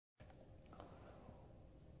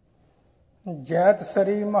ਜੈਤ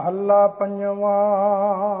ਸਰੀ ਮਹੱਲਾ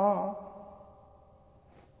ਪੰਜਵਾਂ।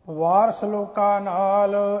 ਵਾਰ ਸਲੋਕਾਂ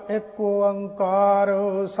ਨਾਲ ਏਕ ਓੰਕਾਰ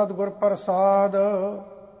ਸਤਿਗੁਰ ਪ੍ਰਸਾਦ।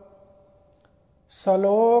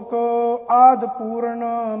 ਸਲੋਕ ਆਦਿ ਪੂਰਨ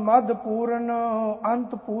ਮਧ ਪੂਰਨ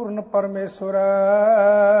ਅੰਤ ਪੂਰਨ ਪਰਮੇਸ਼ਵਰ।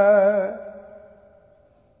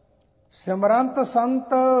 ਸਿਮਰੰਤ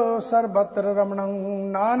ਸੰਤ ਸਰਬਤਰ ਰਮਣੰ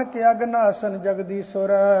ਨਾਨਕ ਅਗਨਾਸਨ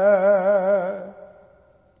ਜਗਦੀਸ਼ਵਰ।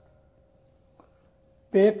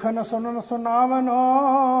 ਪੇਖਨ ਸੁਨਨ ਸੁਨਾਵਨ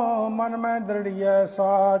ਮਨ ਮੈਂ ਦ੍ਰਿੜੀਐ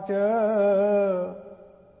ਸਾਚ।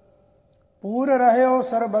 ਪੂਰ ਰਹਿਓ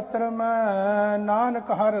ਸਰਬਤਰ ਮੈਂ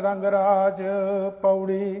ਨਾਨਕ ਹਰ ਰੰਗ ਰਾਜ।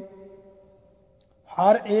 ਪੌੜੀ।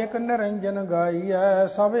 ਹਰ ਏਕ ਨਿਰੰਜਨ ਗਾਈਐ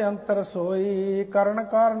ਸਭ ਅੰਤਰ ਸੋਈ। ਕਰਨ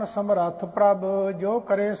ਕਾਰਨ ਸਮਰੱਥ ਪ੍ਰਭ ਜੋ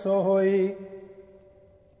ਕਰੇ ਸੋ ਹੋਈ।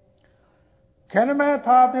 ਖਿਨ ਮੈਂ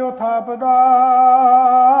ਥਾਪਿਓ ਥਾਪਦਾ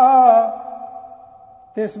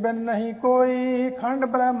ਤਿਸ ਬਿਨ ਨਹੀਂ ਕੋਈ। ਖੰਡ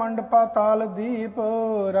ਬ੍ਰਹਮੰਡ ਪਾਤਾਲ ਦੀਪ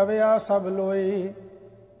ਰਵਿਆ ਸਭ ਲੋਈ।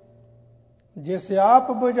 ਜਿਸ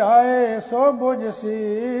ਆਪ ਬੁਝਾਏ ਸੋ ਬੁਝਸੀ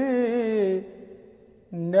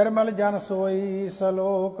ਨਿਰਮਲ ਜਨ ਸੋਈ।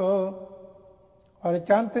 ਸਲੋਕ।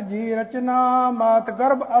 ਹਰਿਚੰਤ ਜੀ ਰਚਨਾ ਮਾਤ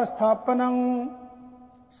ਗਰਭ ਅਸਥਾਪਨੰ।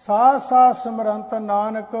 ਸਾਸ ਸਾਸ ਸਿਮਰੰਤ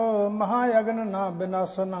ਨਾਨਕ ਮਹਾਯਗਨ ਨਾ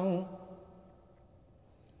ਬਿਨਾਸਨੰ।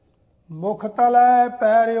 ਮੁਖ ਤਲੈ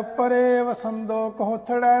ਪੈਰ ਉੱਪਰੇ ਵਸੰਦੋ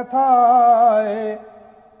ਕਹੋਥੜੈ ਥਾਏ।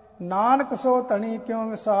 ਨਾਨਕ ਸੋ ਧਣੀ ਕਿਉ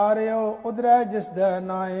ਵਿਸਾਰਿਓ ਉਦਰੈ ਜਿਸ ਦੈ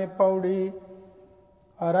ਨਾਏ। ਪੌੜੀ।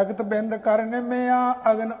 ਰਗਤ ਬਿੰਦ ਕਰ ਨਿਮਿਆ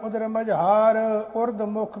ਅਗਨ ਉਦਰ ਮਝਾਰ। ਉਰਦ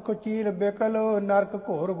ਮੁਖ ਕੁਚੀਲ ਬਿਕਲ ਨਰਕ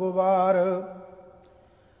ਘੋਰ ਗੁਬਾਰ।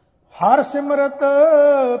 ਹਰ ਸਿਮਰਤ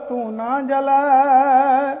ਤੂੰ ਨਾ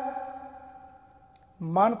ਜਲੈ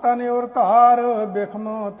ਮਨ ਤਨ ਔਰ ਧਾਰ। ਬਿਖਮ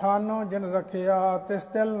ਥਾਨੋ ਜਿਨ ਰਖਿਆ ਤਿਸ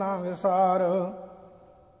ਤਿਲ ਨਾ ਵਿਸਾਰ।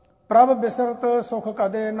 ਪ੍ਰਭ ਬਿਸਰਤ ਸੁਖ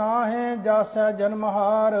ਕਦੇ ਨਾਹਿ ਜਾਸੈ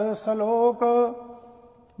ਜਨਮਹਾਰ। ਸਲੋਕ।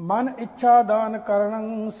 ਮਨ ਇੱਛਾ ਦਾਨ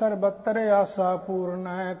ਕਰਨੰ ਸਰਬਤਰ ਆਸਾ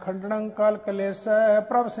ਪੂਰਨੈ। ਖੰਡਨੰ ਕਲ ਕਲੇਸੈ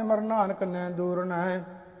ਪ੍ਰਭ ਸਿਮਰ ਨਾਨਕ ਨੈ ਦੂਰਨੈ।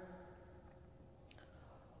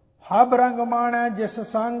 ਹਬ ਰੰਗ ਮਾਣੈ ਜਿਸ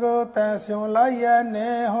ਸੰਗ ਤੈ ਸਿਉ ਲਾਈਐ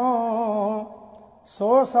ਨੇਹੋ।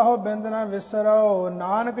 ਸੋ ਸਹੁ ਬਿੰਦ ਨ ਵਿਸਰਉ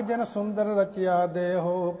ਨਾਨਕ ਜਿਨ ਸੁੰਦਰ ਰਚਿਆ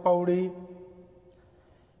ਦੇਹੋ। ਪੌੜੀ।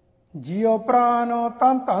 ਜਿਉ ਪ੍ਰਾਨ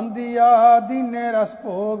ਤਨ ਧਨ ਦੀਆ ਦੀਨੇ ਰਸ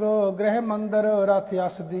ਭੋਗ। ਗ੍ਰਹਿ ਮੰਦਰ ਰਥ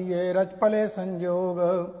ਅਸ ਦੀਏ ਰਚ ਭਲੇ ਸੰਜੋਗ।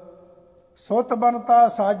 ਸੁਤ ਬਨਤਾ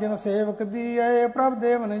ਸਾਜਨ ਸੇਵਕ ਦੀਏ ਪ੍ਰਭ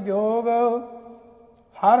ਦੇਵਨ ਜੋਗ।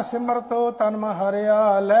 ਹਰ ਸਿਮਰਤੋ ਤਨ ਮਨ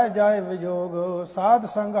ਹਰਿਆ ਲੈ ਜਾਏ ਵਿਜੋਗ। ਸਾਧ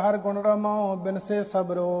ਸੰਗ ਹਰ ਗੁਣ ਰਮਉ ਬਿਨਸੇ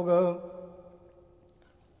ਸਭ ਰੋਗ।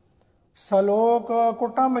 ਸਲੋਕ।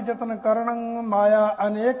 ਕੁਟੰਬ ਜਤਨ ਕਰਣੰ ਮਾਇਆ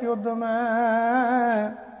ਅਨੇਕ ਯੁੱਧ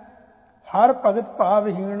ਮੈਂ। ਹਰ ਭਗਤ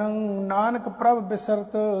ਭਾਵਹੀਣੰ ਨਾਨਕ ਪ੍ਰਭ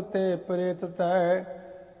ਬਿਸਰਤ ਤੇ ਪ੍ਰੇਤ ਤੈ।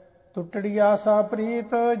 ਟੁੱਟੜੀ ਆਸਾ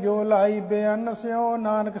ਪ੍ਰੀਤ ਜੋ ਲਾਈ ਬੇਅੰਨ ਸਿਓ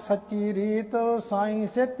ਨਾਨਕ ਸੱਚੀ ਰੀਤ। ਸਾਈਂ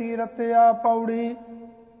ਸੇਤੀ ਰਤਿਆ। ਪੌੜੀ।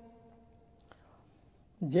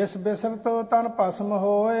 ਜਿਸ ਬਿਸਰਤ ਤਨ ਭਸਮ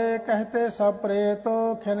ਹੋਏ ਕਹਤੇ ਸਭ ਪ੍ਰੇਤ।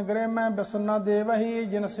 ਖਿਨ ਗ੍ਰਹਿ ਮੈਂ ਬਿਸਨਾ ਦੇਵਹੀ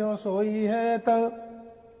ਜਿਨ ਸਿਓ ਸੋਈ ਹੈਤ।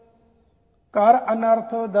 ਕਰ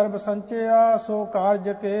ਅਨਰਥ ਦਰਬ ਸੰਚਿਆ ਸੋ ਕਾਰਜ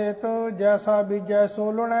ਕੇਤ। ਜੈਸਾ ਬੀਜੈ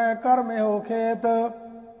ਸੋ ਲੁਣੈ ਕਰਮਿ ਹੋ ਖੇਤ।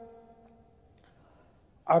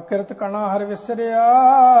 ਅਕਿਰਤ ਕਣਾ ਹਰ ਵਿਸਰਿਆ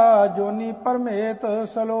ਜੋਨੀ ਪਰਮੇਤ।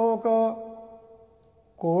 ਸਲੋਕ।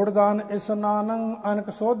 ਕੋੜਦਾਨ ਇਸਨਾਨੰ ਅਨਕ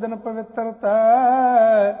ਸੋਧਨ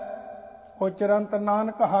ਪਵਿੱਤਰਤੈ। ਉਚਰੰਤ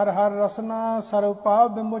ਨਾਨਕ ਹਰ ਹਰ ਰਸਨਾ ਸਰਬ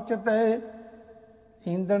ਪਾਪ ਵਿਮੁਚਤੇ।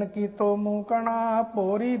 ਈਂਦਣ ਕੀਤੋ ਮੂੰਹ ਕਣਾ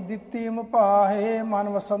ਭੋਰੀ ਦਿੱਤੀ ਮੁਪਾਹੇ। ਮਨ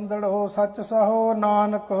ਵਸੰਦੜੋ ਸੱਚ ਸਹੋ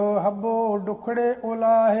ਨਾਨਕ ਹੱਬੋ ਡੁਖੜੇ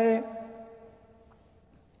ਉਲਾਹੇ।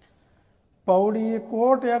 ਪੌੜੀ।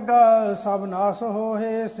 ਕੋਟ ਅਗਾ ਸਭ ਨਾਸ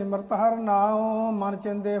ਹੋਏ ਸਿਮਰਤ ਹਰ ਨਾਉ। ਮਨ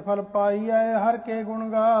ਚਿੰਦੇ ਫਲ ਪਾਈਐ ਹਰ ਕੇ ਗੁਣ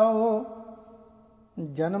ਗਾਓ।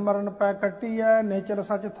 ਜਨਮ ਮਰਨ ਪੈ ਕੱਟੀਐ ਨਿਚਲ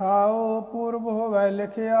ਸਚ ਥਾਓ। ਪੂਰਬ ਹੋਵੈ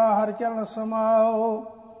ਲਿਖਿਆ ਹਰ ਚਰਨ ਸਮਾਓ।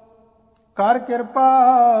 ਕਰ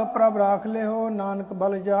ਕਿਰਪਾ ਪ੍ਰਭ ਰਾਖ ਲਿਓ ਨਾਨਕ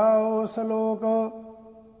ਬਲ ਜਾਓ। ਸਲੋਕ।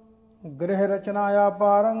 ਗ੍ਰਹਿ ਰਚਨਾ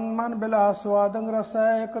ਆਪਾਰੰ ਮਨ ਬਿਲਾਸ ਸਵਾਦੰ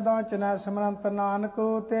ਰਸੈ। ਇਕ ਦਾਚਨੈ ਸਿਮਰੰਤ ਨਾਨਕ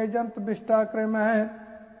ਤੇ ਜੰਤ ਬਿਸ਼ਟਾ ਕ੍ਰਿਮੈ।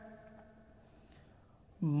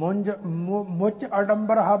 ਮੁਚ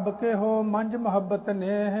ਅਡੰਬਰ ਹੱਬ ਕੇ ਹੋ ਮੰਜ ਮੁਹੱਬਤ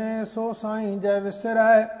ਨੇਹ। ਸੋ ਸਾਈਂ ਜੈ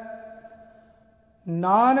ਵਿਸਰੈ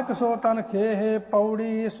ਨਾਨਕ ਸੋ ਤਨ ਖੇਹ।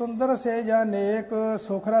 ਪੌੜੀ। ਸੁੰਦਰ ਸੇਜਾ ਨੇਕ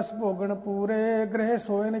ਸੁਖ ਰਸ ਭੋਗਣ ਪੂਰੇ। ਗ੍ਰਹਿ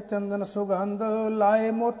ਸੋਇਨ ਚੰਦਨ ਸੁਗੰਧ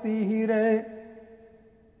ਲਾਏ ਮੋਤੀ ਹੀਰੇ।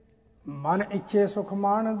 ਮਨ ਇੱਛੇ ਸੁਖ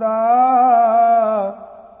ਮਾਣਦਾ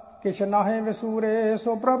ਕਿਛ ਨਾਹੇ ਵਿਸੂਰੇ।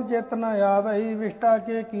 ਸੋ ਪ੍ਰਭ ਚਿਤ ਨ ਆਵਈ ਵਿਸ਼ਟਾ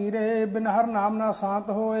ਕੇ ਕੀਰੇ। ਬਿਨ ਹਰ ਨਾਮ ਨਾ ਸ਼ਾਂਤ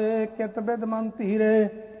ਹੋਏ ਕਿਤ ਬਿਦ ਮਨ ਧੀਰੇ।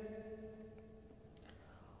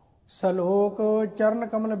 ਸਲੋਕ ਚਰਨ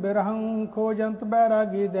ਕਮਲ ਬਿਰਹੰ ਖੋਜੰਤ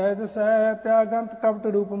ਬੈਰਾਗੀ ਦੈ ਦਸੈ ਤਿਆਗੰਤ ਕਪਟ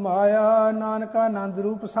ਰੂਪ ਮਾਇਆ ਨਾਨਕਾ ਆਨੰਦ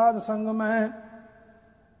ਰੂਪ ਸਾਧ ਸੰਗ ਮੈਂ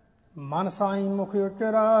ਮਨ ਸਾਈ ਮੁਖ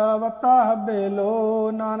ਉਚਰਾ ਵਤਾ ਹੱਬੇ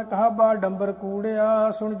ਲੋ ਨਾਨਕ ਹੱਬਾ ਡੰਬਰ ਕੂੜਿਆ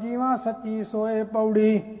ਸੁਣ ਜੀਵਾ ਸੱਚੀ ਸੋਏ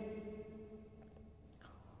ਪੌੜੀ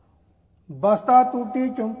ਬਸਤਾ ਟੂਟੀ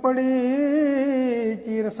ਚੁੰਪੜੀ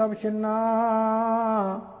ਚੀਰ ਸਭ ਛਿੰਨਾ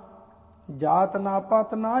ਜਾਤ ਨਾ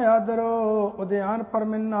ਪਤ ਨਾ ਆਦਰੋ ਉਦਿਆਨ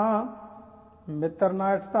ਪਰਮਿੰਨਾ ਮਿੱਤਰ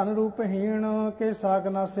ਨਾ ਅਠ ਧਨ ਰੂਪਹੀਣ ਕੇ ਸਾਗ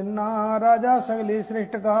ਨਾ ਸਿੰਨਾ ਰਾਜਾ ਸਗਲੀ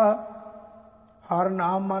ਸ੍ਰਿਸ਼ਟ ਕਾ ਹਰ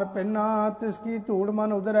ਨਾਮ ਮਨ ਪਿੰਨਾ ਤਿਸ ਕੀ ਧੂੜ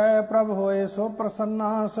ਮਨ ਉਦਰੈ ਪ੍ਰਭ ਹੋਏ ਸੋ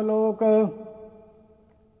ਪ੍ਰਸੰਨਾ ਸ਼ਲੋਕ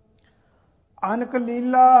ਅਨਕ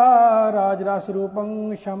ਲੀਲਾ ਰਾਜ ਰਸ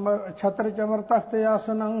ਰੂਪੰ ਛਤਰ ਚਮਰ ਤਖਤ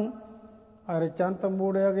ਆਸਨੰ ਅਰਚੰਤ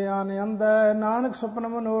ਮੂੜ ਅਗਿਆਨ ਅੰਧੈ ਨਾਨਕ ਸੁਪਨ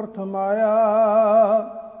ਮਨੋਰਥ ਮਾਇਆ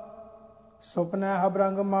ਸੁਪਨੈ ਹਬ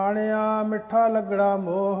ਰੰਗ ਮਾਣਿਆ ਮਿੱਠਾ ਲੱਗੜਾ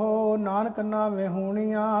ਮੋਹ ਨਾਨਕ ਨਾਵੇਂ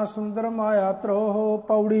ਹੋਣੀਆਂ ਸੁੰਦਰ ਮਾਇਆ ਤਰੋਹ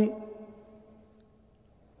ਪੌੜੀ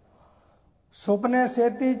ਸੁਪਨੇ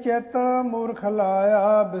ਸੇਤੀ ਚਿਤ ਮੂਰਖ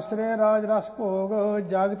ਲਾਇਆ ਬਿਸਰੇ ਰਾਜ ਰਸ ਭੋਗ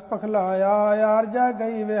ਜਾਗਤ ਪਖਲਾਇਆ ਆਰਜਾ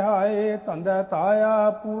ਗਈ ਵਿਹਾਏ ਧੰਦੈ ਤਾਇਆ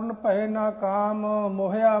ਪੂਰਨ ਭਏ ਨਾ ਕਾਮ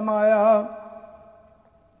ਮੋਹਿਆ ਮਾਇਆ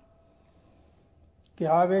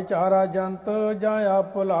ਕਿਆ ਵਿਚਾਰਾ ਜੰਤ ਜਾਇਆ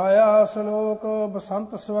ਭੁਲਾਇਆ ਸ਼ਲੋਕ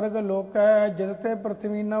ਬਸੰਤ ਸਵਰਗ ਲੋਕੈ ਜਿਤ ਤੇ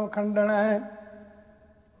ਪ੍ਰਥਵੀ ਨਵ ਖੰਡਣੈ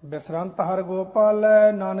ਬਿਸਰੰਤ ਹਰ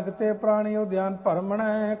ਗੋਪਾਲੈ ਨਾਨਕ ਤੇ ਪ੍ਰਾਣੀ ਉਦਿਆਨ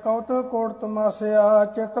ਭਰਮਣੈ ਕਉਤ ਕੋਟ ਤਮਾਸਿਆ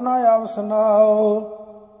ਚੇਤਨਾ ਆਵਸਨਾਓ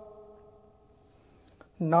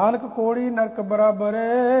ਨਾਨਕ ਕੋੜੀ ਨਰਕ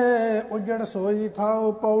ਬਰਾਬਰੇ ਉਜੜ ਸੋਈ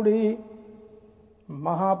ਥਾਉ ਪੌੜੀ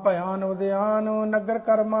ਮਹਾ ਭਿਆਨ ਉਦਿਆਨ ਨਗਰ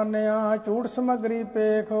ਕਰ ਮਾਨਿਆ ਝੂਠ ਸਮਗਰੀ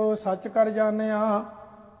ਪੇਖ ਸੱਚ ਕਰ ਜਾਣਿਆ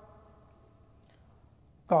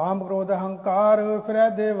ਕਾਮ ਕ੍ਰੋਧ ਹੰਕਾਰ ਫਿਰੈ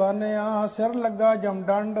ਦੇਵਾਨਿਆ ਸਿਰ ਲੱਗਾ ਜਮ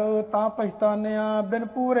ਡੰਡ ਤਾਂ ਪਛਤਾਨਿਆ ਬਿਨ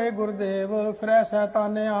ਪੂਰੇ ਗੁਰਦੇਵ ਫਿਰੈ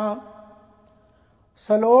ਸੈਤਾਨਿਆ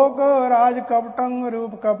ਸ਼ਲੋਕ ਰਾਜ ਕਪਟੰ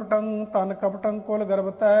ਰੂਪ ਕਪਟੰ ਤਨ ਕਪਟੰ ਕੁਲ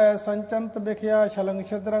ਗਰਭਤੈ ਸੰਚੰਤ ਵਿਖਿਆ ਛਲੰਗ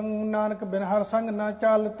ਛਿਦਰੰ ਨਾਨਕ ਬਿਨ ਹਰ ਸੰਗ ਨਾ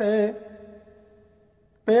ਚਾਲਤੇ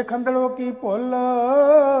ਪੇਖੰਦੜੋ ਕੀ ਭੁੱਲ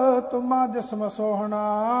ਤੁਮਾ ਦਿਸਮ ਸੋਹਣਾ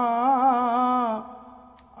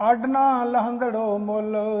ਆਡਨਾ ਲਹੰਦੜੋ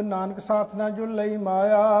ਮੁੱਲ ਨਾਨਕ ਸਾਥ ਨਾ ਜੁਲਈ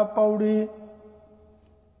ਮਾਇਆ ਪੌੜੀ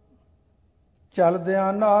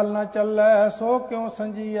ਚਲਦਿਆਂ ਨਾਲ ਨਾ ਚੱਲੈ ਸੋ ਕਿਉ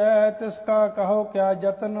ਸੰਜੀਐ ਤਿਸ ਕਾ ਕਹੋ ਕਿਆ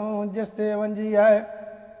ਜਤਨ ਜਿਸ ਤੇ ਵੰਜੀਐ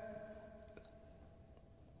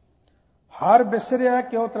ਹਰ ਬਿਸਰਿਆ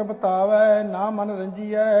ਕਿਉ ਤ੍ਰਿਪਤਾਵੈ ਨਾ ਮਨ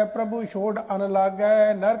ਰੰਜੀਐ ਪ੍ਰਭੂ ਛੋੜ ਅਨ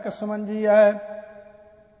ਲਾਗੈ ਨਰਕ ਸਮੰਜੀਐ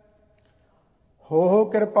ਹੋ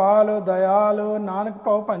ਕਿਰਪਾਲ ਦਇਆਲ ਨਾਨਕ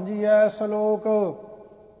ਭਉ ਭੰਜੀਐ ਸ਼ਲੋਕ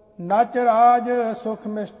ਨਚ ਰਾਜ ਸੁਖ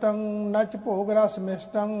ਮਿਸ਼ਟੰ ਨਚ ਭੋਗ ਰਸ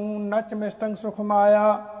ਮਿਸ਼ਟੰ ਨਚ ਮਿਸ਼ਟੰ ਸੁਖ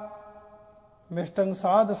ਮਾਇਆ ਮਿਸ਼ਟੰ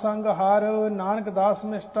ਸਾਧ ਸੰਗ ਹਰ ਨਾਨਕ ਦਾਸ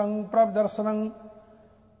ਮਿਸ਼ਟੰ ਪ੍ਰਭ ਦਰਸ਼ਨੰ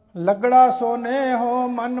ਲੱਗੜਾ ਸੋਨੇ ਹੋ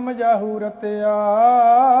ਮਨ ਮਜਾਹੂ ਰਤਿਆ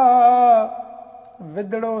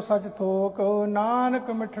ਵਿਦੜੋ ਸਚ ਥੋਕ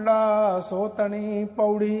ਨਾਨਕ ਮਿਠੜਾ ਸੋ ਤਣੀ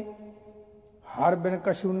ਪੌੜੀ ਹਰ ਬਿਨ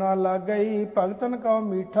ਕਛੂ ਨਾ ਲਾਗਈ ਭਗਤਨ ਕਉ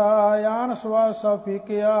ਮੀਠਾ ਆਨ ਸਵਾ ਸਭ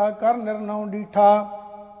ਫੀਕਿਆ ਕਰ ਨਿਰਨਉ ਡੀਠਾ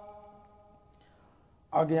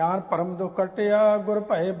ਅਗਿਆਨ ਪਰਮ ਦੁਖ ਕਟਿਆ ਗੁਰ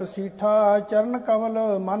ਭਏ ਬਸੀਠਾ ਚਰਨ ਕਮਲ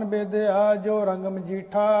ਮਨ ਬੇਦਿਆ ਜੋ ਰੰਗ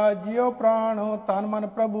ਮਜੀਠਾ ਜਿਉ ਪ੍ਰਾਣ ਤਨ ਮਨ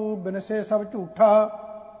ਪ੍ਰਭੂ ਬਿਨਸੇ ਸਭ ਝੂਠਾ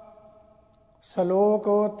ਸ਼ਲੋਕ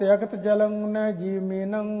ਤਿਆਗਤ ਜਲੰ ਨੈ ਜੀਵ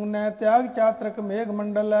ਮੀਨੰ ਨੈ ਤਿਆਗ ਚਾਤਰਕ ਮੇਘ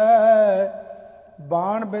ਮੰਡਲੈ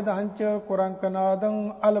ਬਾਣ ਬਿਧੰਚ ਕੁਰੰਕ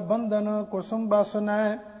ਨਾਦੰ ਅਲ ਬੰਧਨ ਕੁਸੁਮ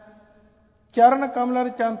ਬਸਨੈ ਚਰਨ ਕਮਲਰ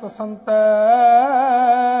ਚੰਤ ਸੰਤੈ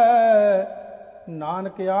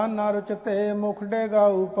ਨਾਨਕ ਆ ਨਾ ਰੁਚਤੇ ਮੁਖ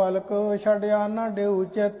ਡੇਗਾਉ ਪਲਕ ਛੜਿਆ ਨਾ ਡੇਉ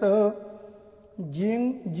ਚਿਤ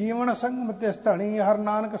ਜੀਵਨ ਸੰਗਮ ਤਿਸ ਧਣੀ ਹਰ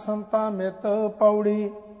ਨਾਨਕ ਸੰਤਾ ਮਿਤ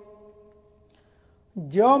ਪੌੜੀ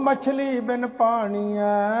ਜਿਉ ਮਛਲੀ ਬਿਨ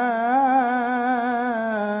ਪਾਣੀਐ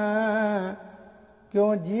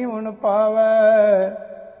ਕਿਉ ਜੀਵਨ ਪਾਵੈ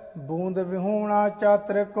ਬੂੰਦ ਵਿਹੂਣਾ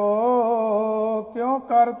ਚਾਤਰ ਕੋ ਕਿਉ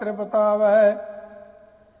ਕਰ ਤ੍ਰਿਪਤਾਵੈ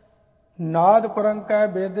ਨਾਦ ਕੁਰੰਕੈ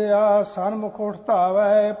ਬੇਦਿਆ ਸਨਮੁਖ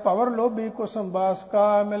ਉਠਤਾਵੈ ਭਵਰ ਲੋਭੀ ਕੁਸਮ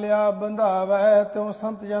ਬਾਸਕਾ ਮਿਲਿਆ ਬੰਧਾਵੈ ਤਿਉ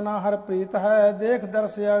ਸੰਤ ਜਨਾ ਹਰ ਪ੍ਰੀਤ ਹੈ ਦੇਖ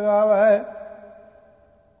ਦਰਸ ਅਗਾਵੈ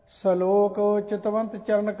ਸ਼ਲੋਕ ਚਿਤਵੰਤ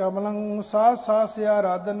ਚਰਨ ਕਮਲੰ ਸਾਧ ਸਾਸ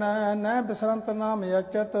ਆਰਾਧਨੈ ਨੈ ਬਿਸਰੰਤ ਨਾਮ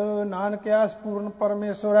ਅਚਤ ਨਾਨਕ ਆਸ ਪੂਰਨ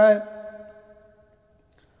ਪਰਮੇਸ਼ਵਰੈ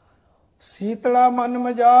ਸੀਤਲਾ ਮਨ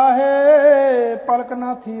ਮਜਾਹੇ ਪਲਕ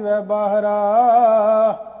ਨਾ ਥੀਵੈ ਬਾਹਰਾ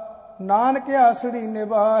ਨਾਨਕ ਆਸੜੀ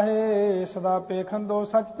ਨਿਵਾਹੇ ਸਦਾ ਪੇਖੰਦੋ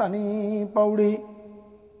ਸਚ ਧਨੀ ਪੌੜੀ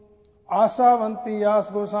ਆਸਾਵੰਤੀ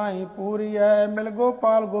ਆਸ ਗੋਸਾਈ ਪੂਰੀਐ ਮਿਲ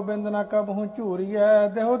ਗੋਪਾਲ ਗੋਬਿੰਦ ਨਾ ਕਬਹੂ ਝੂਰੀਐ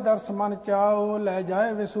ਦੇਹੋ ਦਰਸ ਮਨ ਚਾਓ ਲੈ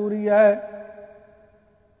ਜਾਏ ਵਿਸੂਰੀਐ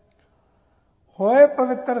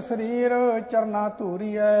ਪਵਿੱਤਰ ਸਰੀਰ ਚਰਨਾ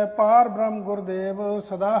ਧੂਰੀਐ, ਪਾਰ ਬ੍ਰਹਮ ਗੁਰਦੇਵ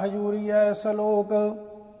ਸਦਾ ਹਜੂਰੀਐ। ਸ਼ਲੋਕ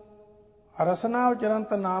ਰਸਨਾ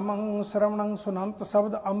ਉਚਰੰਤ ਨਾਮੰ, ਸ਼ਰਵਣੰ ਸੁਨੰਤ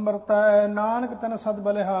ਸ਼ਬਦ ਅੰਮ੍ਰਿਤੈ। ਨਾਨਕ ਤਨ ਸਦ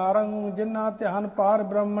ਬਲਿਹਾਰੰ, ਜਿਨਾ ਧਿਆਨ ਪਾਰ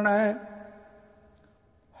ਬ੍ਰਹਮਣੈ।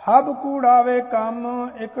 ਹਬ ਕੂੜਾਵੇ ਕੰਮ,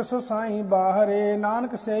 ਇਕ ਸੋ ਸਾਈ ਬਾਹਰੇ।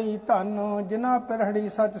 ਨਾਨਕ ਸੇਈ ਧਨ, ਜਿਨਾ ਪਿਰਹੜੀ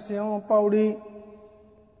ਸਚ ਸਿਉ। ਪੌੜੀ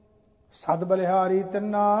ਸਦ ਬਲਿਹਾਰੀ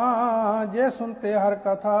ਤਿੰਨਾ, ਜੇ ਸੁਨਤੇ ਹਰ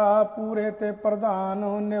ਕਥਾ। ਪੂਰੇ ਤੇ ਪ੍ਰਧਾਨ,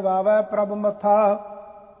 ਨਿਵਾਵੈ ਪ੍ਰਭ ਮਥਾ।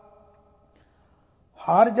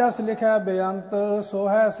 ਹਰ ਜਸ ਲਿਖਿਆ ਬੇਅੰਤ, ਸੋ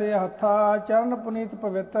ਹੈ ਸੇ ਹੱਥਾ। ਚਰਨ ਪੁਨੀਤ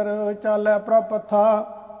ਪਵਿੱਤਰ, ਚਾਲੈ ਪ੍ਰਭ ਪੱਥਾ।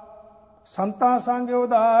 ਸੰਤਾਂ ਸੰਗ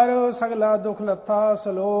ਉਧਾਰ, ਸਗਲਾ ਦੁਖ ਲੱਥਾ।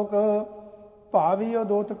 ਸ਼ਲੋਕ ਭਾਵੀ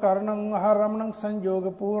ਉਦੋਤ ਕਰਨੰ, ਹਰ ਰਮਣੰ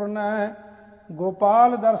ਸੰਜੋਗ ਪੂਰਨੈ।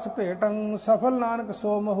 ਗੋਪਾਲ ਦਰਸ ਭੇਟੰ, ਸਫਲ ਨਾਨਕ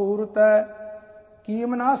ਸੋ ਮਹੂਰਤੈ।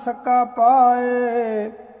 ਕੀਮ ਨਾ ਸਕਾ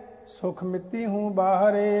ਪਾਏ, ਸੁਖ ਮਿੱਤੀ ਹੂੰ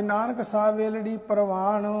ਬਾਹਰੇ। ਨਾਨਕ ਸਾ ਵੇਲੜੀ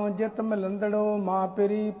ਪ੍ਰਵਾਨ, ਜਿਤ ਮਿਲੰਦੜੋ ਮਾਂ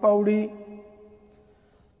ਪਿਰੀ। ਪੌੜੀ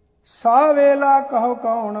ਸਾ ਵੇਲਾ ਕਹੋ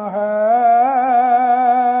ਕੌਣ ਹੈ,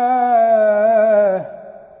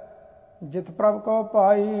 ਜਿਤ ਪ੍ਰਭ ਕੋ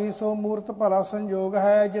ਪਾਈ। ਸੋ ਮੂਰਤ ਭਲਾ ਸੰਜੋਗ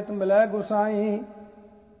ਹੈ, ਜਿਤ ਮਿਲੈ ਗੁਸਾਈ।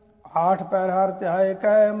 ਆਠ ਪੈਰ ਹਰ ਧਿਆਏ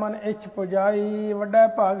ਕੈ, ਮਨ ਇੱਛ ਪੁਜਾਈ। ਵੱਡਾ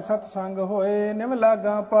ਭਾਗ ਸਤ ਸੰਗ ਹੋਏ, ਨਿਮ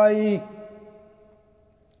ਲਾਗਾ ਪਾਈ।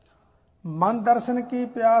 ਮਨ ਦਰਸ਼ਨ ਕੀ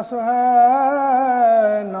ਪਿਆਸ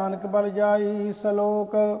ਹੈ, ਨਾਨਕ ਬਲ ਜਾਈ।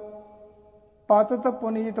 ਸ਼ਲੋਕ ਪਤਿਤ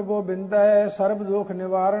ਪੁਨੀਤ ਗੋਬਿੰਦੈ, ਸਰਬ ਦੁਖ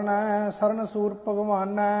ਨਿਵਾਰਣੈ। ਸਰਨ ਸੂਰ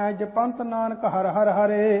ਭਗਵਾਨੈ, ਜਪੰਤ ਨਾਨਕ ਹਰ ਹਰ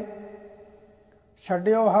ਹਰੇ।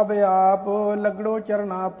 ਛੱਡਿਓ ਹਬ ਆਪ, ਲਗੜੋ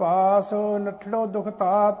ਚਰਨਾ ਪਾਸ। ਨਠੜੋ ਦੁਖ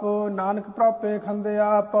ਤਾਪ, ਨਾਨਕ ਪ੍ਰਾਪੇ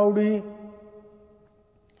ਖੰਦਿਆ। ਪੌੜੀ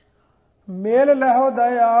ਮੇਲ ਲਹੋ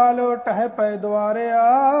ਦਇਆਲ, ਟਹਿ ਪੈ ਦੁਆਰਿਆ।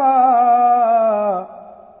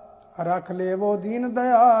 ਰਖ ਲੇਵੋ ਦੀਨ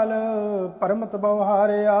ਦਇਆਲ, ਪਰਮਤ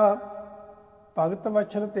ਬਵਹਾਰਿਆ। ਭਗਤ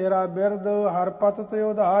ਵਛਲ ਤੇਰਾ ਬਿਰਦ, ਹਰ ਪਤ ਤੇ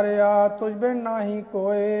ਉਧਾਰਿਆ। ਤੁਝ ਬਿਨ ਨਾਹੀ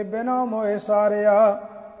ਕੋਏ, ਬਿਨਾ ਮੋਏ ਸਾਰਿਆ।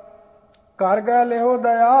 ਕਰ ਗੈ ਲਿਓ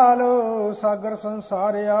ਦਇਆਲ, ਸਾਗਰ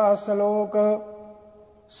ਸੰਸਾਰਿਆ। ਸ਼ਲੋਕ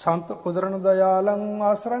ਸੰਤ ਉਦਰਨ ਦਇਆਲੰ,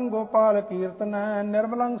 ਆਸਰੰ ਗੋਪਾਲ ਕੀਰਤਨੈ।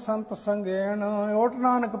 ਨਿਰਮਲੰ ਸੰਤ ਸੰਗੇਣ, ਓਟ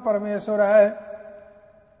ਨਾਨਕ ਪਰਮੇਸ਼ਵਰੈ।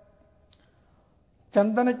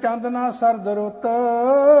 ਚੰਦਨ ਚਾਂਦਨਾ ਸਰਦ ਰੁੱਤ,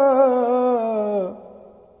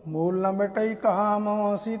 ਮੂਲ ਨ ਮਿਟਈ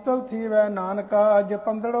ਕਾਮ। ਸੀਤਲ ਥੀਵੈ ਨਾਨਕਾ,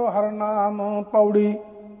 ਜਪੰਦੜੋ ਹਰ ਨਾਮ। ਪੌੜੀ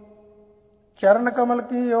ਚਰਨ ਕਮਲ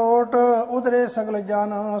ਕੀ ਓਟ, ਉਧਰੇ ਸਗਲ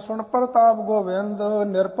ਜਨ। ਸੁਣ ਪ੍ਰਤਾਪ ਗੋਬਿੰਦ,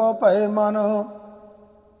 ਨਿਰਭਉ ਭਏ ਮਨ।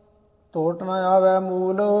 ਟੋਟ ਨ ਆਵੈ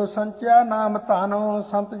ਮੂਲ, ਸੰਚਿਆ ਨਾਮ ਧਨ।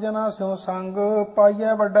 ਸੰਤ ਜਨਾ ਸਿਉ ਸੰਗ,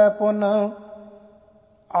 ਪਾਈਐ ਵੱਡਾ ਪੁੰਨ।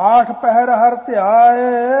 ਆਠ ਪਹਿਰ ਹਰ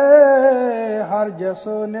ਧਿਆਏ, ਹਰ ਜਸ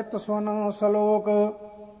ਨਿਤ ਸੁਨ। ਸ਼ਲੋਕ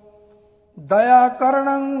ਦਇਆ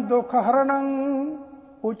ਕਰਣੰ, ਦੁਖ ਹਰਣੰ।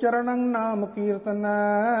 ਉਚਰਣੰ ਨਾਮ ਕੀਰਤਨੈ।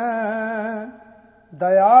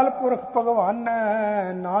 ਦਇਆਲ ਪੁਰਖ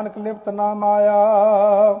ਭਗਵਾਨੈ, ਨਾਨਕ ਲਿਪਤ ਨਾ ਮਾਇਆ।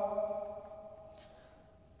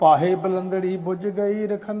 ਪਾਹੇ ਬਲੰਦੜੀ ਬੁਝ ਗਈ,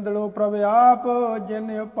 ਰਖੰਦੜੋ ਪ੍ਰਭ ਆਪ।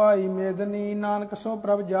 ਜਿਨ ਉਪਾਈ ਮੇਦਨੀ, ਨਾਨਕ ਸੋ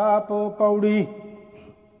ਪ੍ਰਭ ਜਾਪ। ਪੌੜੀ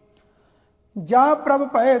ਜਾਂ ਪ੍ਰਭ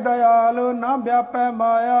ਭਏ ਦਇਆਲ, ਨਾ ਵਿਆਪੈ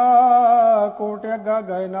ਮਾਇਆ। ਕੋਟ ਅਗਾ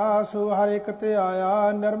ਗਏ ਨਾਸ, ਹਰ ਇੱਕ ਤੇ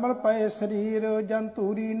ਆਇਆ। ਨਿਰਮਲ ਭਏ ਸਰੀਰ, ਜਨ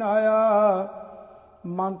ਧੂਰੀ ਨਾਇਆ।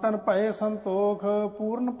 ਮਨ ਤਨ ਭਏ ਸੰਤੋਖ,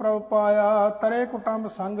 ਪੂਰਨ ਪ੍ਰਭ ਪਾਇਆ। ਤਰੇ ਕੁਟੰਬ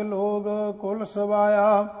ਸੰਗ ਲੋਗ, ਕੁਲ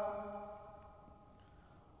ਸਵਾਇਆ।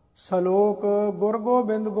 ਸ਼ਲੋਕ ਗੁਰ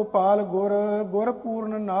ਗੋਬਿੰਦ ਗੋਪਾਲ ਗੁਰ, ਗੁਰ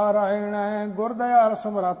ਪੂਰਨ ਨਾਰਾਇਣੈ। ਗੁਰ ਦਇਆਲ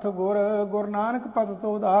ਸਮਰੱਥ ਗੁਰ, ਗੁਰ ਨਾਨਕ ਪਦ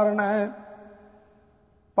ਤੋ ਉਦਾਹਰਣੈ।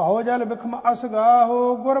 ਭਉ ਜਲ ਬਿਖਮ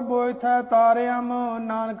ਅਸਗਾਹੋ, ਗੁਰ ਬੋਇਥੈ ਤਾਰਿਅਮ।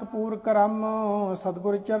 ਨਾਨਕ ਪੂਰ ਕਰਮ,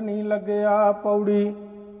 ਸਤਿਗੁਰ ਚਰਨੀ ਲੱਗਿਆ। ਪੌੜੀ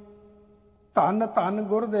ਧੰਨ ਧੰਨ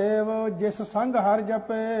ਗੁਰਦੇਵ, ਜਿਸ ਸੰਗ ਹਰ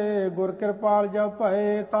ਜਪੇ। ਗੁਰ ਕਿਰਪਾਲ ਜਪ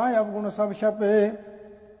ਭਏ, ਤਾਂ ਅਵਗੁਣ ਸਭ ਛਪੇ।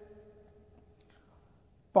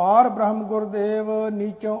 ਪਾਰ ਬ੍ਰਹਮ ਗੁਰਦੇਵ,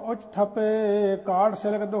 ਨੀਚੋਂ ਉੱਚ ਥਪੇ। ਕਾੜ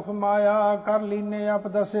ਸਿਲਕ ਦੁਖ ਮਾਇਆ, ਕਰ ਲੀਨੇ ਅਪ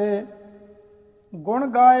ਦਸੇ। ਗੁਣ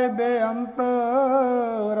ਗਾਏ ਬੇਅੰਤ,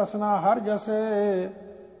 ਰਸਨਾ ਹਰ ਜਸੇ।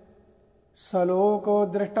 ਸ਼ਲੋਕ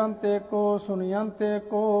ਦ੍ਰਿਸ਼ਟੰਤੇ ਕੋ, ਸੁਨਯੰਤੇ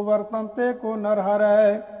ਕੋ। ਵਰਤੰਤੇ ਕੋ ਨਰ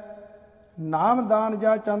ਹਰੈ। ਨਾਮ ਦਾਨ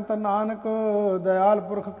ਜਾ ਚੰਤ ਨਾਨਕ, ਦਇਆਲ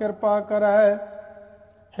ਪੁਰਖ ਕਿਰਪਾ ਕਰੈ।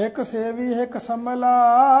 ਹਿਕ ਸੇਵੀ ਹਿਕ ਸੰਮਲਾ,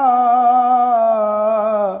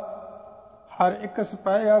 ਹਰ ਇੱਕ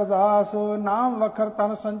ਸਪੈ ਅਰਦਾਸ। ਨਾਮ ਵਖਰ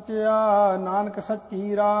ਤਨ ਸੰਚਿਆ, ਨਾਨਕ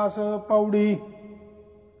ਸੱਚੀ ਰਾਸ। ਪੌੜੀ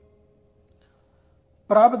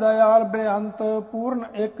ਪ੍ਰਭ ਦਇਆਲ ਬੇਅੰਤ, ਪੂਰਨ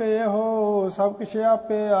ਇੱਕ ਇਹੋ। ਸਭ ਕਿਛ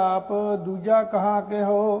ਆਪੇ ਆਪ, ਦੂਜਾ ਕਹਾਂ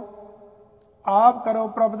ਕਿਹੋ। ਆਪ ਕਰੋ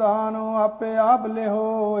ਪ੍ਰਭ ਦਾਨ, ਆਪੇ ਆਪ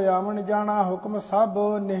ਲਿਹੋ। ਆਵਣ ਜਾਣਾ ਹੁਕਮ ਸਭ,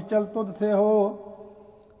 ਨਿਹਚਲ ਤੁਧ ਥਿਹੋ।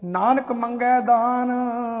 ਨਾਨਕ ਮੰਗੈ ਦਾਨ,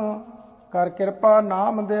 ਕਰ ਕਿਰਪਾ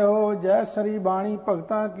ਨਾਮ ਦਿਓ। ਜੈ ਸਰੀ ਬਾਣੀ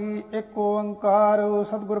ਭਗਤਾਂ ਕੀ ਇੱਕ ਓੰਕਾਰ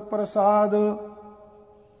ਸਤਿਗੁਰ ਪ੍ਰਸਾਦ।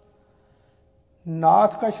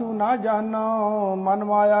 ਨਾਥ ਕਛੂ ਨਾ ਜਾਨੋ ਮਨ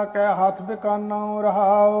ਮਾਇਆ ਕੈ ਹੱਥ ਬਿਕਾਨੋ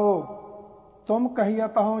ਰਹਾਓ। ਤੁਮ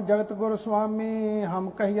ਕਹੀਅਤ ਹਉ ਜਗਤ ਗੁਰ ਸੁਆਮੀ ਹਮ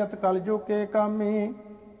ਕਹੀਅਤ ਕਲ ਜੋ ਕੇ ਕਾਮੀ।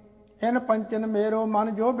 ਇਨ ਪੰਚਨ ਮੇਰੋ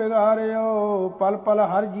ਮਨ ਜੋ ਬਿਗਾਰਿਓ ਪਲ ਪਲ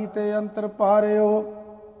ਹਰ ਜੀਤੇ ਅੰਤਰ ਪਾਰਿਓ।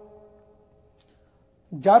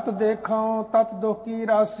 ਜਤ ਦੇਖਾਂ ਤਤ ਦੁਖ ਕੀ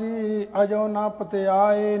ਰਾਸੀ ਅਜੋ ਨਾ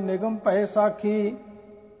ਪਤਿਆਏ ਨਿਗਮ ਭੈ ਸਾਖੀ।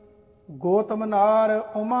 ਗੋਤਮ ਨਾਰ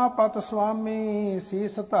ਉਮਾਪਤ ਸੁਆਮੀ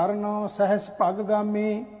ਸੀਸ ਧਰਨ ਸਹਿਸ ਭਗ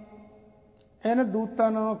ਗਾਮੀ। ਇਨ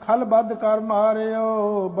ਦੂਤਨ ਖਲ ਬੱਧ ਕਰ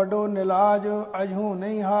ਮਾਰਿਓ ਵੱਡੋ ਨਿਲਾਜ ਅਜਹੂ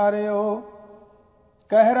ਨਹੀਂ ਹਾਰਿਓ।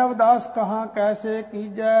 ਕਹਿ ਰਵਿਦਾਸ ਕਹਾਂ ਕੈਸੇ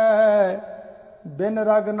ਕੀਜੈ ਬਿਨ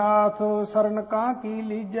ਰਗਨਾਥ ਸਰਨ ਕਾਂ ਕੀ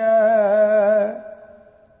ਲੀਜੈ।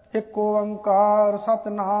 ਇੱਕ ਓੰਕਾਰ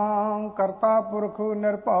ਸਤਿਨਾਮ ਕਰਤਾ ਪੁਰਖ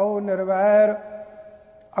ਨਿਰਭਉ ਨਿਰਵੈਰ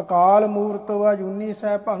ਅਕਾਲ ਮੂਰਤ ਅਜੂਨੀ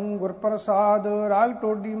ਸੈਭੰ ਗੁਰ ਪ੍ਰਸਾਦ। ਰਾਗ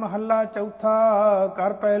ਟੋਡੀ ਮਹੱਲਾ ਚੌਥਾ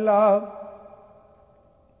ਘਰ ਪਹਿਲਾ।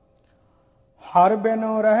 ਹਰ ਬਿਨ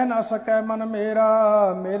ਰਹਿ ਨਾ ਸਕੈ ਮਨ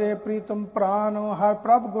ਮੇਰਾ ਮੇਰੇ ਪ੍ਰੀਤਮ ਪ੍ਰਾਨ ਹਰ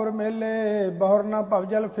ਪ੍ਰਭ ਗੁਰ ਮੇਲੇ ਬਹੁਰ ਨ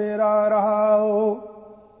ਭਵਜਲ ਫੇਰਾ ਰਹਾਓ।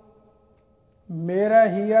 ਮੇਰੇ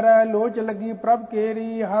ਹੀਰੈ ਲੋਚ ਲੱਗੀ ਪ੍ਰਭ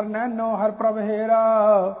ਕੇਰੀ ਹਰ ਨੈਨੋ ਹਰ ਪ੍ਰਭ ਹੇਰਾ।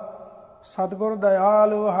 ਸਤਿਗੁਰ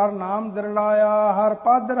ਦਇਆਲ ਹਰ ਨਾਮ ਦਿਰੜਾਇਆ ਹਰ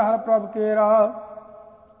ਪਾਦਰ ਹਰ ਪ੍ਰਭ ਕੇਰਾ।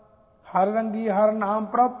 ਹਰ ਰੰਗੀ ਹਰ ਨਾਮ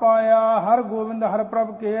ਪ੍ਰਭ ਪਾਇਆ ਹਰ ਗੋਬਿੰਦ ਹਰ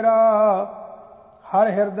ਪ੍ਰਭ ਕੇਰਾ। ਹਰ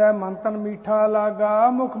ਹਿਰਦੈ ਮੰਤਨ ਮੀਠਾ ਲਾਗਾ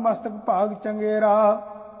ਮੁਖ ਮਸਤਕ ਭਾਗ ਚੰਗੇਰਾ।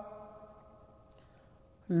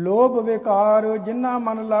 ਲੋਭ ਵਿਕਾਰ ਜਿਨ੍ਹਾਂ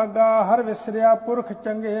ਮਨ ਲਾਗਾ ਹਰ ਵਿਸਰਿਆ ਪੁਰਖ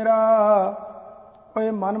ਚੰਗੇਰਾ।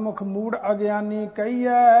 ਓਏ ਮਨਮੁਖ ਮੂੜ ਅਗਿਆਨੀ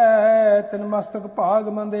ਕਹੀਐ ਤਿਨ ਮਸਤਕ ਭਾਗ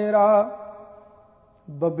ਮੰਦੇਰਾ।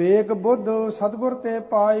 ਬਵੇਕ ਬੁੱਧ ਸਤਿਗੁਰ ਤੇ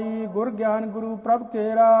ਪਾਈ ਗੁਰ ਗਿਆਨ ਗੁਰੂ ਪ੍ਰਭ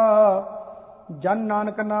ਕੇਰਾ। ਜਨ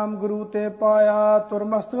ਨਾਨਕ ਨਾਮ ਗੁਰੂ ਤੇ ਪਾਇਆ ਤੁਰ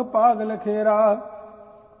ਮਸਤਕ ਭਾਗ ਲਖੇਰਾ।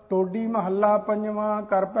 ਟੋਡੀ ਮਹੱਲਾ ਪੰਜਵਾਂ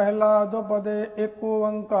ਘਰ ਪਹਿਲਾ ਦੁਪਦੇ ਇੱਕ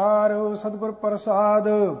ਓੰਕਾਰ ਸਤਿਗੁਰ ਪ੍ਰਸਾਦ।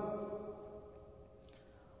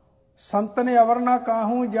 ਸੰਤਨ ਅਵਰ ਨ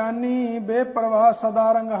ਕਾਹੂ ਜਾਨੀ ਬੇਪਰਵਾਹ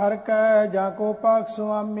ਸਦਾ ਰੰਗ ਹਰ ਕੈ ਜਾਂ ਕੋ ਪਾਕ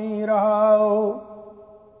ਸੁਆਮੀ ਰਹਾਓ।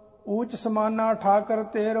 ਊਚ ਸਮਾਨਾ ਠਾਕਰ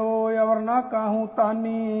ਤੇਰੋ ਅਵਰ ਨ ਕਾਹੂ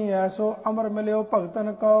ਤਾਨੀ ਐਸੋ ਅਮਰ ਮਿਲਿਓ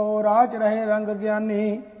ਭਗਤਨ ਕੋ ਰਾਜ ਰਹੇ ਰੰਗ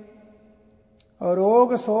ਗਿਆਨੀ।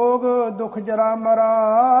 ਰੋਗ ਸੋਗ ਦੁਖ ਜਰਾ ਮਰਾ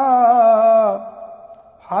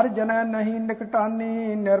ਹਰ ਜਨੈ ਨਹੀਂ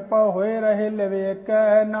ਨਿਕਟਾਨੀ। ਨਿਰਭਉ ਹੋਏ ਰਹੇ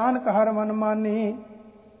ਲਵੇਕੈ ਨਾਨਕ ਹਰ ਮਨ ਮਾਨੀ।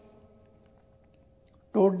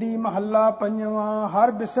 ਟੋਡੀ ਮਹੱਲਾ ਪੰਜਵਾਂ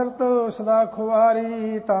ਹਰ ਬਿਸਰਤ ਸਦਾ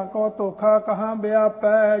ਖੁਆਰੀ ਤਾਂ ਕੋ ਧੋਖਾ ਕਹਾਂ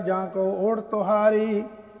ਵਿਆਪੈ ਜਾਂ ਕੋ ਓੜ ਤੁਹਾਰੀ।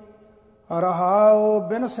 ਰਹਾਓ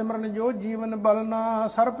ਬਿਨ ਸਿਮਰਨ ਜੋ ਜੀਵਨ ਬਲਨਾ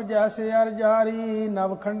ਸਰਪ ਜੈਸੇ ਅਰ ਜਾਰੀ।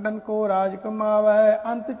 ਨਵ ਖੰਡਨ ਕੋ ਰਾਜ ਕਮਾਵੈ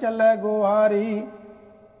ਅੰਤ ਚੱਲੈ ਗੋਹਾਰੀ।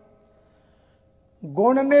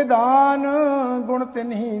 ਗੁਣ ਨਿਦਾਨ ਗੁਣ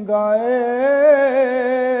ਤਿਨਹੀ ਗਾਏ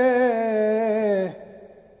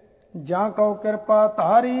ਜਾਂ ਕਉ ਕਿਰਪਾ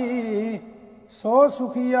ਧਾਰੀ। ਸੋ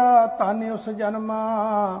ਸੁਖੀਆ ਧਨ ਉਸ ਜਨਮਾ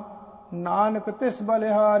ਨਾਨਕ ਤਿਸ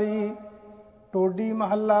ਬਲਿਹਾਰੀ। ਟੋਡੀ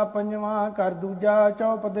ਮਹੱਲਾ ਪੰਜਵਾਂ ਘਰ ਦੂਜਾ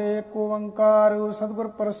ਚੌਪਦੇ ਇੱਕ ਓੰਕਾਰ ਸਤਿਗੁਰ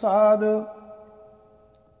ਪ੍ਰਸਾਦ।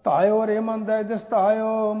 ਧਾਇਓ ਰੇ ਮਨ ਦੈ ਦਿਸ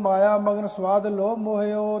ਧਾਇਓ ਮਾਇਆ ਮਗਨ ਸਵਾਦ ਲੋਭ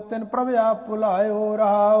ਮੋਹਿਓ। ਤਿਨ ਪ੍ਰਭ ਆਪ ਭੁਲਾਇਓ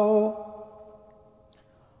ਰਹਾਓ।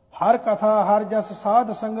 ਹਰ ਕਥਾ ਹਰ ਜਸ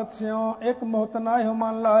ਸਾਧ ਸੰਗਤ ਸਿਓ ਇੱਕ ਮੋਹਤ ਨਾਹਿਓ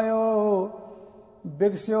ਮਨ ਲਾਇਓ।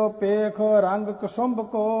 ਬਿਗਸਿਓ ਪੇਖ ਰੰਗ ਕੁਸੁੰਭ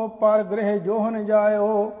ਕੋ ਪਰ ਗ੍ਰਹਿ ਜੋਹਨ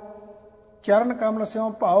ਜਾਇਓ। ਚਰਨ ਕਮਲ ਸਿਓ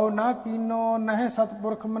ਭਾਉ ਨਾ ਕੀਨੋ ਨਹਿ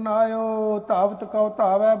ਸਤਪੁਰਖ ਮਨਾਇਓ। ਧਾਵਤ ਕਉ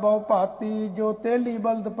ਧਾਵੈ ਬਹੁ ਭਾਤੀ ਜੋ ਤੇਲੀ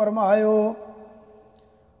ਬਲਦ ਪਰਮਾਇਓ।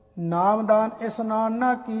 ਨਾਮਦਾਨ ਇਸਨਾਨ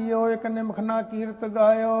ਨਾ ਕੀਓ ਇਕ ਨਿਮਖ ਨਾ ਕੀਰਤ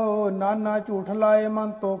ਗਾਇਓ। ਨਾਨਾ ਝੂਠ ਲਾਏ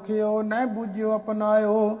ਮਨ ਤੋਖਿਓ ਨਹਿ ਬੂਝਿਓ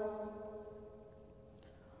ਅਪਨਾਇਓ।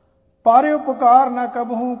 ਪਰ ਉਪਕਾਰ ਨ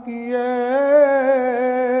ਕਬਹੂ ਕੀਏ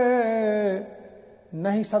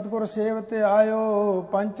ਨਹੀਂ ਸਤਿਗੁਰ ਸੇਵਤ ਆਇਓ।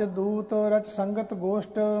 ਪੰਚ ਦੂਤ ਰਚ ਸੰਗਤ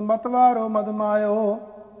ਗੋਸ਼ਟ ਮਤਵਾਰੋ ਮਦਮਾਇਓ।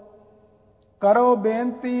 ਕਰੋ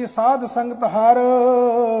ਬੇਨਤੀ ਸਾਧ ਸੰਗਤ ਹਰ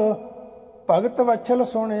ਭਗਤ ਵਛਲ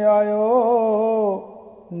ਸੁਣ ਆਇਓ।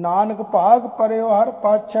 ਨਾਨਕ ਭਾਗ ਪਰਿਓ ਹਰ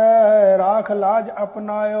ਪਾਛੈ ਰਾਖ ਲਾਜ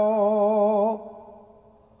ਅਪਨਾਇਓ।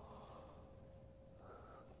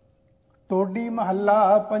 ਟੋਡੀ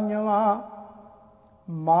ਮਹੱਲਾ ਪੰਜਵਾਂ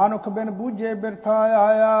ਮਾਨੁਖ ਬਿਨ ਬੂਝੇ ਬਿਰਥਾ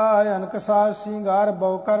ਆਇਆ। ਅਨਕ ਸਾਜ ਸਿੰਗਾਰ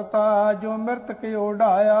ਬਹੁ ਕਰਤਾ ਜੋ ਮਿਰਤ ਕੇ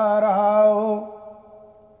ਓਢਾਇਆ ਰਹਾਓ।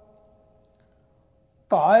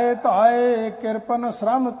 ਧਾਏ ਧਾਏ ਕਿਰਪਨ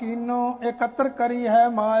ਸ਼ਰਮ ਕੀਨੋ ਇਕੱਤਰ ਕਰੀ ਹੈ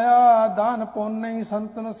ਮਾਇਆ। ਦਾਨ ਪੁੰਨ ਨਹੀਂ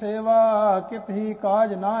ਸੰਤਨ ਸੇਵਾ ਕਿਤ ਹੀ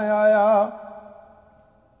ਕਾਜ ਨਾ ਆਇਆ।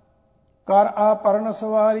 ਕਰ ਆ ਪਰਨ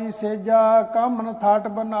ਸਵਾਰੀ ਸੇਜਾ, ਕਾਮਨ ਥਾਟ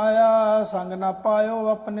ਬਨਾਇਆ, ਸੰਗ ਨਾ ਪਾਇਓ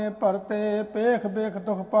ਆਪਣੇ ਭਰਤੇ, ਪੇਖ ਬੇਖ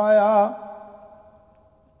ਦੁਖ ਪਾਇਆ।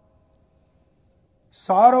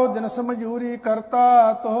 ਸਾਰੋ ਦਿਨ ਸਮਝੂਰੀ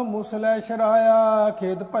ਕਰਤਾ, ਤੋਹ ਮੂਸਲੇ ਸ਼ਰਾਇਆ,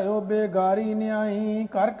 ਖੇਦ ਭਇਓ ਬੇਗਾਰੀ ਨਿਆਈ,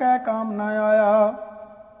 ਕਰ ਕੈ ਕਾਮ ਨਾ ਆਇਆ।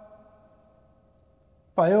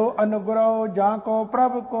 ਭਇਓ ਅਨੁਗ੍ਰਹ ਜਾਂ ਕੋ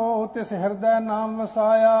ਪ੍ਰਭ ਕੋ, ਤਿਸ ਹਿਰਦੈ ਨਾਮ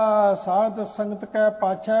ਵਸਾਇਆ, ਸਾਧ ਸੰਗਤ ਕੈ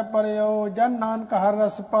ਪਾਛੈ ਪਰਿਓ, ਜਨ ਨਾਨਕ ਹਰਿ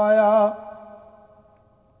ਰਸ ਪਾਇਆ।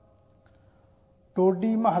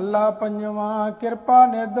 ਟੋਡੀ ਮਹੱਲਾ ਪੰਜਵਾਂ, ਕਿਰਪਾ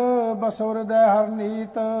ਨਿਧ ਬਸੋ ਹਿਰਦੈ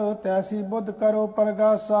ਹਰਨੀਤ, ਤੈਸੀ ਬੁੱਧ ਕਰੋ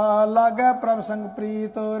ਪ੍ਰਗਾਸਾ, ਲਾਗੈ ਪ੍ਰਭ ਸੰਗ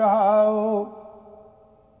ਪ੍ਰੀਤ ਰਹਾਓ।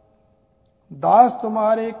 दास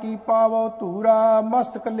तुम्हारे की पावो तूरा,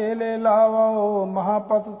 मस्तक ले ले लावो,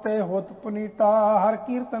 महापत ते होत पुनीता, हर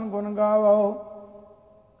कीर्तन गुण गावो।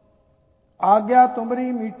 आज्ञा तुमरी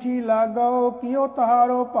मीठी लागो, कियो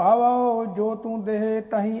तहारो भावो, जो तू देह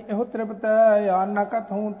तही एहो तृप्त, या न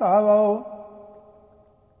कथूं तावो।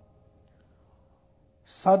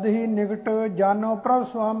 सद ही निकट जानो प्रभ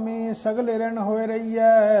स्वामी, सगले ऋण होए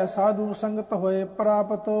रहिए, साधु संगत होए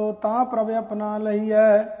प्राप्त, ता प्रभ अपना लहिए।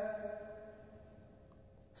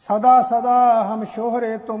 सदा सदा हम शोहरे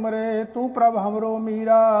तुमरे, तू प्रभ हमरो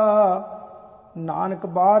मीरा, नानक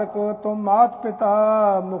बारक तुम मात पिता,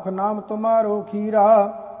 मुख नाम तुम्हारो खीरा।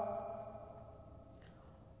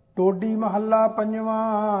 टोडी महला पंजवा,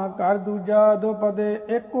 कर दूजा दो पदे,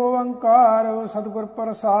 एक ओंकार सतगुर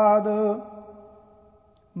प्रसाद।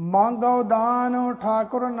 मांगो दान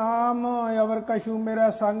ठाकुर नाम, अवर कछु मेरा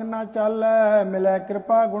संग न चालै, मिलै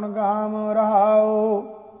कृपा गुण गाम रहाओ।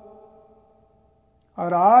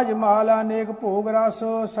 राज माला नेक भोग रस,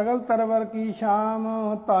 सगल तरवर की शाम,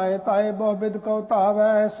 ताए ताए बहु बिद कौ तावै,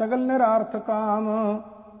 सगल निरार्थ काम।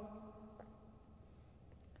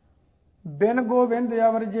 बिन गोविंद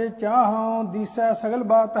अवर जे चाहूं, दिसै सगल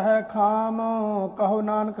बात है खाम, कहो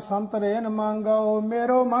नानक संत रेन मांगो,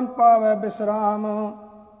 मेरो मन पावै विश्राम।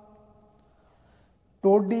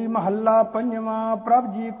 टोडी महला पंजवा, प्रभ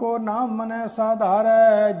जी को नाम मनै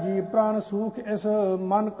साधारै, जी प्राण सूख इस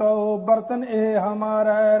मन को, बर्तन ए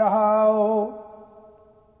हमारै रहाओ।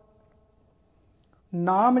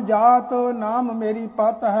 नाम जात नाम मेरी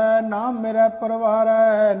पत है, नाम मेरा परिवार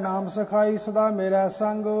है, नाम सखाई सदा मेरा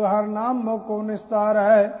संग, हर नाम मोको निस्तार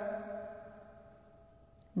है।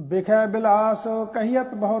 बिखै बिलास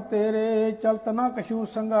कहियत बहु तेरे, चलत न कछु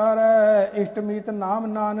संगार है, इष्टमीत नाम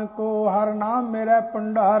नानको, हर नाम मेरा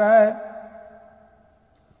भंडार है।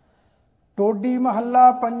 टोडी महला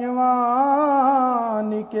पंजवा,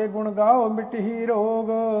 नीके गुण गाओ मिटही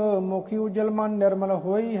रोग, मुखी उजल मन निर्मल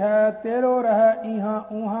होई है, तेरो रह इहाँ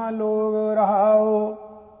ऊहाँ लोग रहाओ।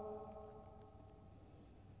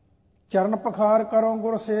 चरण पखार करो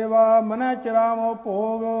गुर सेवा, मनै चिरामो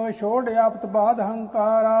भोग, छोड़ आपत बाध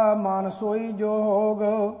हंकारा, मान सोई जो होग।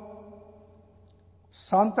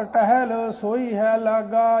 संत टहल सोई है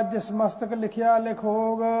लागा, जिस मस्तक लिखिया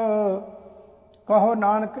लिखोग, कहो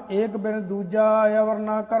नानक एक बिन दूजा, अवर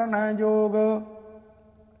ना करनै जोग।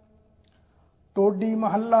 टोडी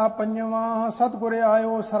महला पंजवा, सतगुर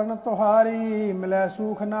आयो शरण तुहारी, मिलै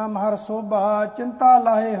सूख नाम हर शोभा, चिंता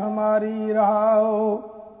लाहे हमारी रहाओ।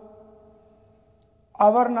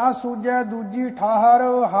 अवर ना सूझै दूजी ठाहर,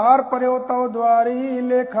 हार पर्यो तव द्वारी,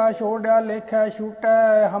 लेखा छोड़ा लेखा छूटै,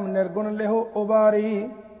 हम निर्गुण लेहो उबारी।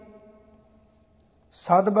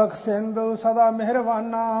 सदबख सिंध सदा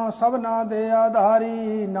मेहरबाना, सबना दे आधारी,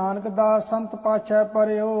 नानक दास संत पाछै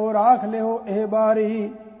पर्यो, राख लिहो एह बारी।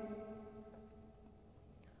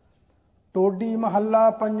 टोडी महला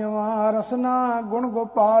पंजवा, रसना गुण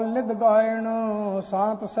गोपाल निध गायण,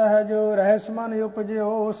 शांत सहज रहस मन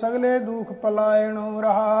उपजो, सगले दुख पलायण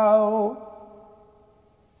रहाओ।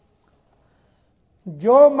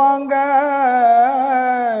 जो मांगै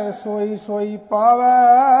सोई सोई पावै,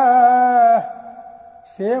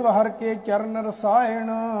 सेव हर के चरण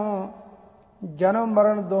रसायण, जन्म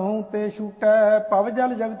मरण दोहूं ते छूटै, भव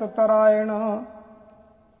जल जगत तरायण।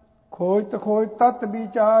 खोजत खोज तत्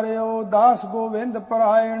विचार्यो, दास गोविंद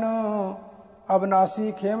परायण,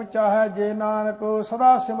 अविनाशी खेम चाहै जे नानक,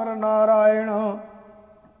 सदा सिमर नारायण।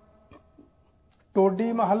 टोडी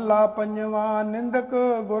महला पंजवा, निंदक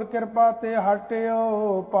गुर कृपा ते हटियो,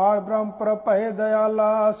 पार ब्रह्म पर भय दयाला,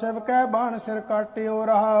 शिव कै बाण सिर काटियो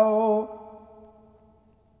रहाओ।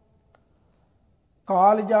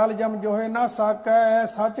 काल जाल जम जोहे ना साकै,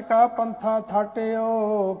 सच का पंथा थाटियो,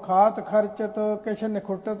 खात खर्चत किछ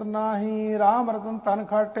निखुटत नाही, राम रतन तन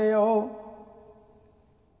खाटियो।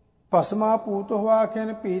 भस्मा पूत हुआ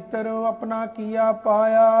खिन भीतर, अपना किया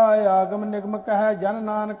पाया, आगम निगम कह जन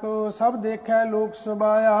नानक, सब देखै लोक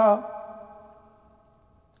सुबाया।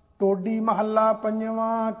 ਟੋਡੀ ਮਹੱਲਾ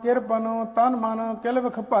ਪੰਜਵਾਂ। ਕਿਰਪਨ ਤਨ ਮਨ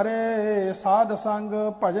ਕਿਲਵਖ ਭਰੇ, ਸਾਧ ਸੰਗ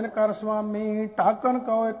ਭਜਨ ਕਰ ਸੁਆਮੀ, ਢਾਕਨ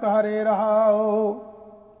ਕਉ ਇਕ ਹਰੇ ਰਹਾਓ।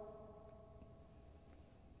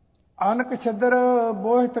 ਅਨਕ ਛਿਦਰ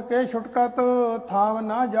ਬੋਹਿਤ ਕੇ ਛੁਟਕਤ, ਥਾਮ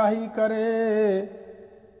ਨਾ ਜਾਹੀ ਕਰੇ,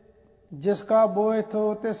 ਜਿਸ ਕਾ ਬੋਹਿਤ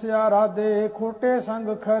ਤਿਸ ਆਰਾਧੇ, ਖੋਟੇ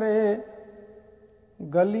ਸੰਗ ਖਰੇ।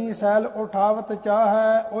 ਗਲੀ ਸੈਲ ਉਠਾਵਤ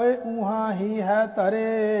ਚਾਹੈ, ਓਏ ਊਹਾਂ ਹੀ ਹੈ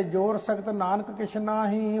ਧਰੇ, ਜੋਰ ਸਖਤ ਨਾਨਕ ਕਿਛ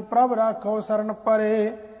ਨਾਹੀ, ਪ੍ਰਭ ਰਾਖੋ ਸਰਨ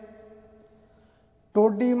ਪਰੇ।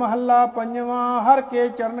 ਟੋਡੀ ਮਹੱਲਾ ਪੰਜਵਾਂ। ਹਰ ਕੇ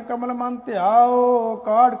ਚਰਨ ਕਮਲ ਮਨ ਧਿਆਓ,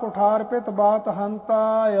 ਕਾੜ ਕੁਠਾਰ ਪਿਤ ਬਾਤ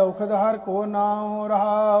ਹੰਤਾ, ਔਖਦ ਹਰ ਕੋ ਨਾਉ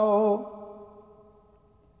ਰਹਾਓ।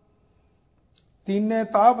 ਤੀਨੇ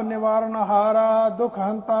ਤਾਪ ਨਿਵਾਰਨ ਹਾਰਾ, ਦੁਖ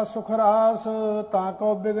ਹੰਤਾ ਸੁਖ ਰਾਸ, ਤਾਂ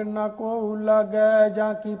ਕੋ ਬਿਗੜ ਨ ਕੋ ਲਾਗੈ,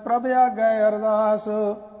 ਜਾਂ ਕੀ ਪ੍ਰਭ ਆਗੈ ਅਰਦਾਸ।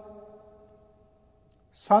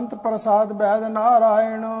 ਸੰਤ ਪ੍ਰਸਾਦ ਬੈਦ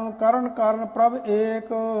ਨਾਰਾਇਣ, ਕਰਨ ਕਾਰਨ ਪ੍ਰਭ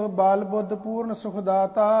ਏਕ, ਬਾਲ ਬੁੱਧ ਪੂਰਨ ਸੁਖ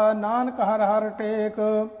ਦਾਤਾ, ਨਾਨਕ ਹਰ ਹਰ ਟੇਕ।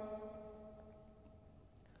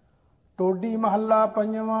 ਟੋਡੀ ਮਹੱਲਾ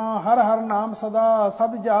ਪੰਜਵਾਂ। ਹਰ ਹਰ ਨਾਮ ਸਦਾ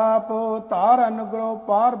ਸਦ ਜਾਪ, ਧਾਰ ਅਨੁਗ੍ਰਹ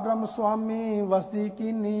ਪਾਰ ਬ੍ਰਹਮ ਸੁਆਮੀ, ਵਸਦੀ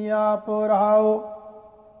ਕੀਨੀ ਆਪ ਰਹਾਓ।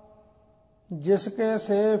 ਜਿਸ ਕੇ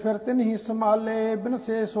ਸੇ ਫਿਰ ਤਿਨਹੀ ਸੰਭਾਲੇ, ਬਿਨ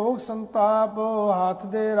ਸੇ ਸੋਗ ਸੰਤਾਪ, ਹਾਥ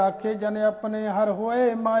ਦੇ ਰਾਖੇ ਜਨ ਆਪਣੇ, ਹਰ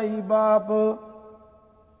ਹੋਏ ਮਾਈ ਬਾਪ।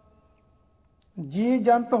 ਜੀ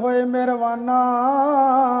ਜੰਤ ਹੋਏ ਮਿਹਰਵਾਨਾ,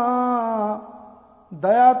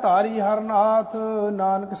 ਦਇਆ ਧਾਰੀ ਹਰਨਾਥ,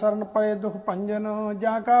 ਨਾਨਕ ਸਰਨ ਪਏ ਦੁਖ ਭੰਜਨ,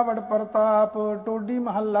 ਜਾਂ ਕਾ ਵਡ ਪ੍ਰਤਾਪ। ਟੋਡੀ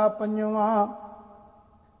ਮਹੱਲਾ ਪੰਜਵਾਂ।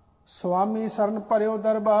 ਸੁਆਮੀ ਸਰਨ ਭਰਿਓ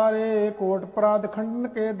ਦਰਬਾਰੇ, ਕੋਟ ਅਪਰਾਧ ਖੰਡਨ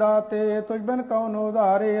ਕੇ ਦਾਤੇ, ਤੁਝ ਬਿਨ ਕਉਨ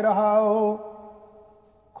ਉਧਾਰੇ ਰਹਾਓ।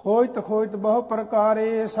 ਖੋਜਤ ਖੋਜਤ ਬਹੁ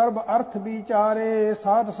ਪ੍ਰਕਾਰੇ, ਸਰਬ ਅਰਥ ਵਿਚਾਰੇ,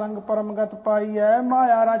 ਸਾਧ ਸੰਗ ਪਰਮਗਤ ਪਾਈਐ,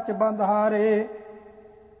 ਮਾਇਆ ਰਚ ਬੰਧ ਹਾਰੇ।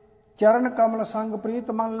 ਚਰਨ ਕਮਲ ਸੰਗ ਪ੍ਰੀਤ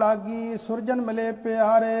ਮਨ ਲਾਗੀ, ਸੁਰਜਨ ਮਿਲੇ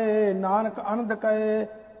ਪਿਆਰੇ, ਨਾਨਕ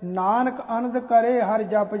ਆਨੰਦ ਕਰੇ ਹਰ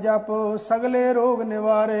ਜਪ ਜਪ, ਸਗਲੇ ਰੋਗ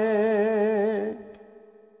ਨਿਵਾਰੇ।